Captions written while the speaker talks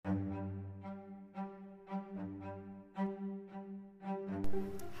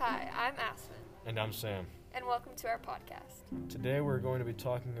Hi, I'm Aspen. And I'm Sam. And welcome to our podcast. Today we're going to be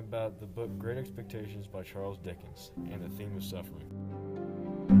talking about the book Great Expectations by Charles Dickens and the theme of suffering.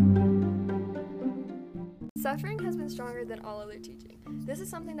 Suffering has been stronger than all other teaching. This is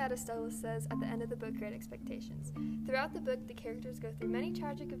something that Estella says at the end of the book Great Expectations. Throughout the book, the characters go through many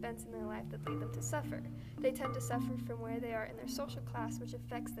tragic events in their life that lead them to suffer. They tend to suffer from where they are in their social class, which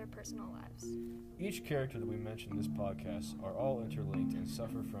affects their personal lives. Each character that we mention in this podcast are all interlinked and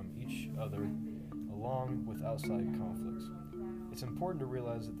suffer from each other along with outside conflicts. It's important to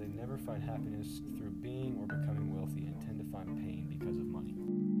realize that they never find happiness through being or becoming wealthy and tend to find pain because of money.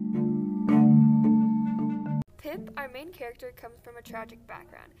 Pip, our main character, comes from a tragic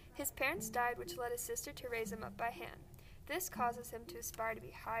background. His parents died, which led his sister to raise him up by hand. This causes him to aspire to be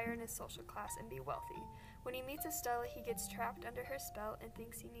higher in his social class and be wealthy. When he meets Estella, he gets trapped under her spell and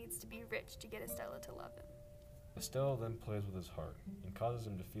thinks he needs to be rich to get Estella to love him. Estella then plays with his heart and causes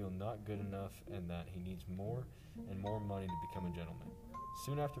him to feel not good enough and that he needs more and more money to become a gentleman.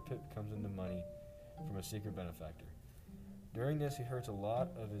 Soon after, Pip comes into money from a secret benefactor. During this, he hurts a lot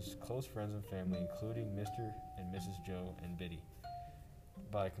of his close friends and family, including Mr. and Mrs. Joe and Biddy,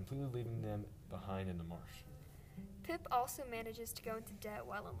 by completely leaving them behind in the marsh. Pip also manages to go into debt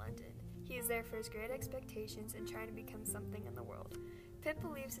while in London. He is there for his great expectations and trying to become something in the world. Pip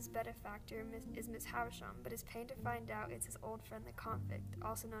believes his benefactor is Miss Havisham, but is pained to find out it's his old friend the convict,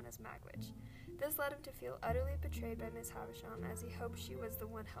 also known as Magwitch. This led him to feel utterly betrayed by Miss Havisham, as he hoped she was the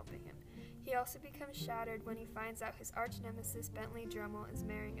one helping him. He also becomes shattered when he finds out his arch-nemesis Bentley Drummle is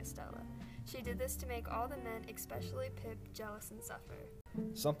marrying Estella. She did this to make all the men, especially Pip, jealous and suffer.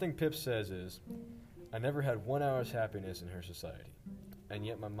 Something Pip says is, "I never had 1 hour's happiness in her society, and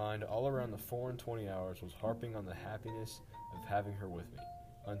yet my mind all around the 4 and 20 hours was harping on the happiness of having her with me,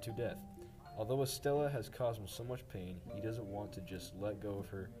 unto death. Although Estella has caused him so much pain, he doesn't want to just let go of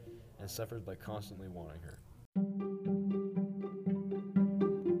her and suffers by constantly wanting her."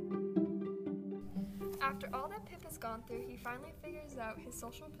 After all that Pip has gone through, he finally figures out his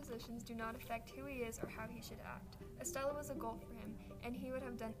social positions do not affect who he is or how he should act. Estella was a goal for him, and he would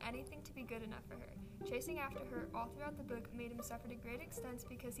have done anything to be good enough for her. Chasing after her all throughout the book made him suffer to great extents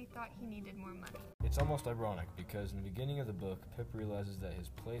because he thought he needed more money. It's almost ironic because in the beginning of the book, Pip realizes that his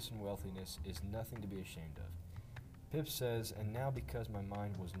place in wealthiness is nothing to be ashamed of. Pip says, "And now because my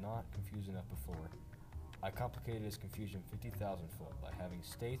mind was not confused enough before, I complicated his confusion 50,000-fold by having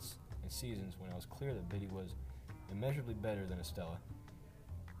states and seasons when I was clear that Biddy was immeasurably better than Estella,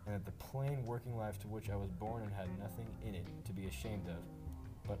 and that the plain working life to which I was born and had nothing in it to be ashamed of,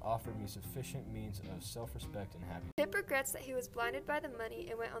 but offered me sufficient means of self-respect and happiness." Pip regrets that he was blinded by the money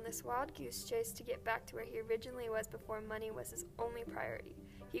and went on this wild goose chase to get back to where he originally was before money was his only priority.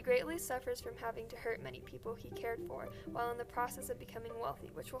 He greatly suffers from having to hurt many people he cared for while in the process of becoming wealthy,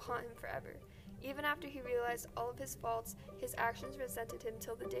 which will haunt him forever. Even after he realized all of his faults, his actions resented him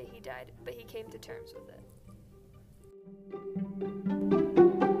till the day he died, but he came to terms with it.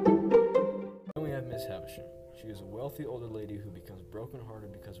 Then we have Miss Havisham. She is a wealthy older lady who becomes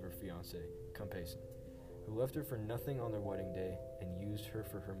brokenhearted because of her fiancé, Compeyson, who left her for nothing on their wedding day and used her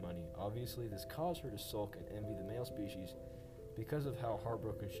for her money. Obviously, this caused her to sulk and envy the male species because of how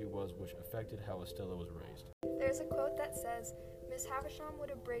heartbroken she was, which affected how Estella was raised. There's a quote that says, "Miss Havisham would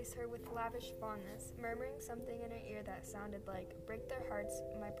embrace her with lavish fondness, murmuring something in her ear that sounded like, 'Break their hearts,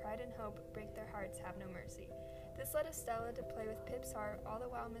 my pride and hope, break their hearts, have no mercy.' This led Estella to play with Pip's heart, all the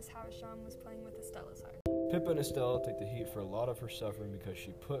while Miss Havisham was playing with Estella's heart. Pip and Estella take the heat for a lot of her suffering because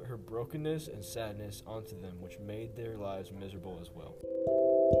she put her brokenness and sadness onto them, which made their lives miserable as well.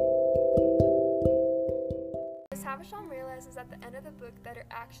 Miss Havisham realizes at the end of the book that her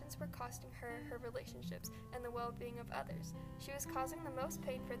actions were costing her her relationships and the well-being of others. She was causing the most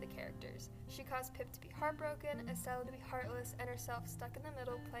pain for the characters. She caused Pip to be heartbroken, Estella to be heartless, and herself stuck in the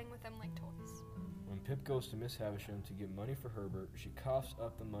middle playing with them like toys. When Pip goes to Miss Havisham to get money for Herbert, she coughs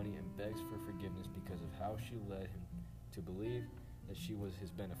up the money and begs for forgiveness because of how she led him to believe that she was his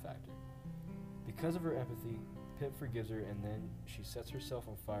benefactor. Because of her empathy, Pip forgives her and then she sets herself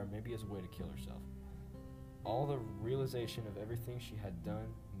on fire, maybe as a way to kill herself. All the realization of everything she had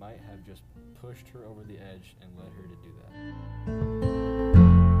done might have just pushed her over the edge and led her to do that.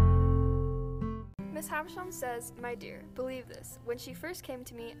 Miss Havisham says, "My dear, believe this. When she first came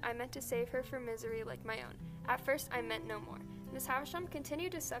to me, I meant to save her from misery like my own. At first, I meant no more." Miss Havisham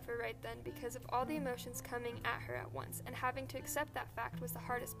continued to suffer right then because of all the emotions coming at her at once, and having to accept that fact was the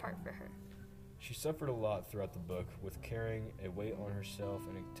hardest part for her. She suffered a lot throughout the book with carrying a weight on herself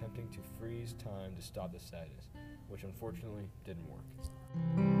and attempting to freeze time to stop the sadness, which unfortunately didn't work.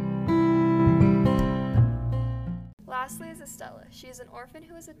 Lastly, as is Estella. She is an orphan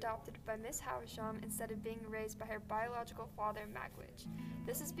who was adopted by Miss Havisham instead of being raised by her biological father, Magwitch.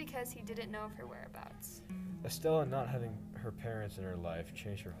 This is because he didn't know of her whereabouts. Estella not having her parents in her life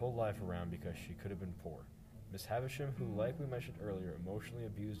changed her whole life around because she could have been poor. Miss Havisham, who, like we mentioned earlier, emotionally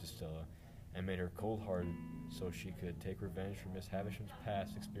abused Estella and made her cold-hearted so she could take revenge for Miss Havisham's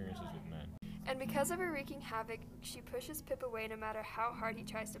past experiences with men. And because of her wreaking havoc, she pushes Pip away no matter how hard he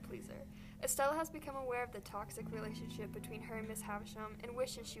tries to please her. Estella has become aware of the toxic relationship between her and Miss Havisham and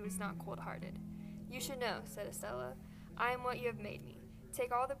wishes she was not cold-hearted. "You should know," said Estella. "I am what you have made me.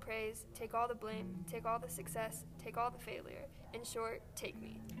 Take all the praise, take all the blame, take all the success, take all the failure. In short, take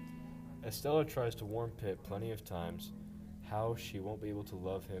me." Estella tries to warn Pip plenty of times how she won't be able to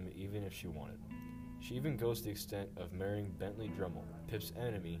love him even if she wanted. She even goes to the extent of marrying Bentley Drummle, Pip's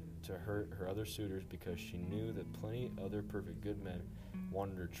enemy, to hurt her other suitors because she knew that plenty other perfect good men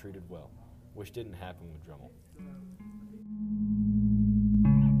wanted her treated well, which didn't happen with Drummle.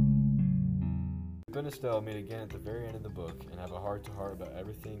 Pip and Estella meet again at the very end of the book and have a heart-to-heart about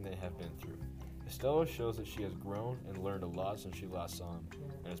everything they have been through. Estella shows that she has grown and learned a lot since she last saw him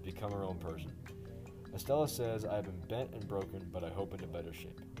and has become her own person. Estella says, "I have been bent and broken, but I hope in a better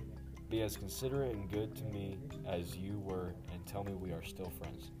shape. Be as considerate and good to me as you were, and tell me we are still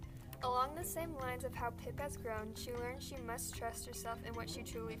friends." Along the same lines of how Pip has grown, she learns she must trust herself in what she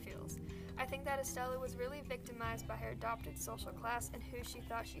truly feels. I think that Estella was really victimized by her adopted social class and who she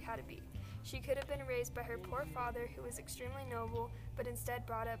thought she had to be. She could have been raised by her poor father, who was extremely noble, but instead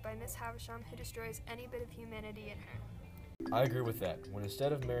brought up by Miss Havisham, who destroys any bit of humanity in her. I agree with that. When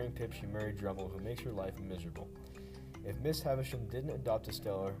instead of marrying Pip, she married Drummle, who makes her life miserable. If Miss Havisham didn't adopt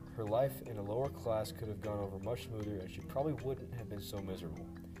Estella, her life in a lower class could have gone over much smoother and she probably wouldn't have been so miserable.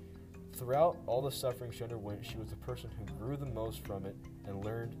 Throughout all the suffering she underwent, she was the person who grew the most from it and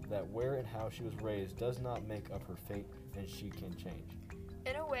learned that where and how she was raised does not make up her fate and she can change.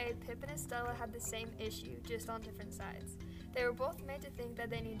 In a way, Pip and Estella had the same issue, just on different sides. They were both made to think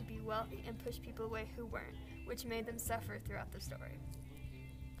that they need to be wealthy and push people away who weren't, which made them suffer throughout the story.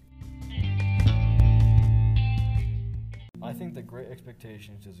 I think that Great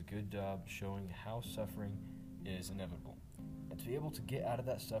Expectations does a good job showing how suffering is inevitable. And to be able to get out of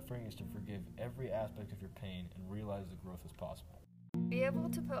that suffering is to forgive every aspect of your pain and realize that growth is possible. Be able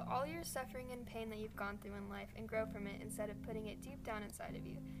to put all your suffering and pain that you've gone through in life and grow from it instead of putting it deep down inside of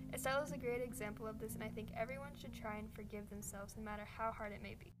you. Estella is a great example of this, and I think everyone should try and forgive themselves no matter how hard it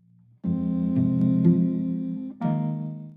may be.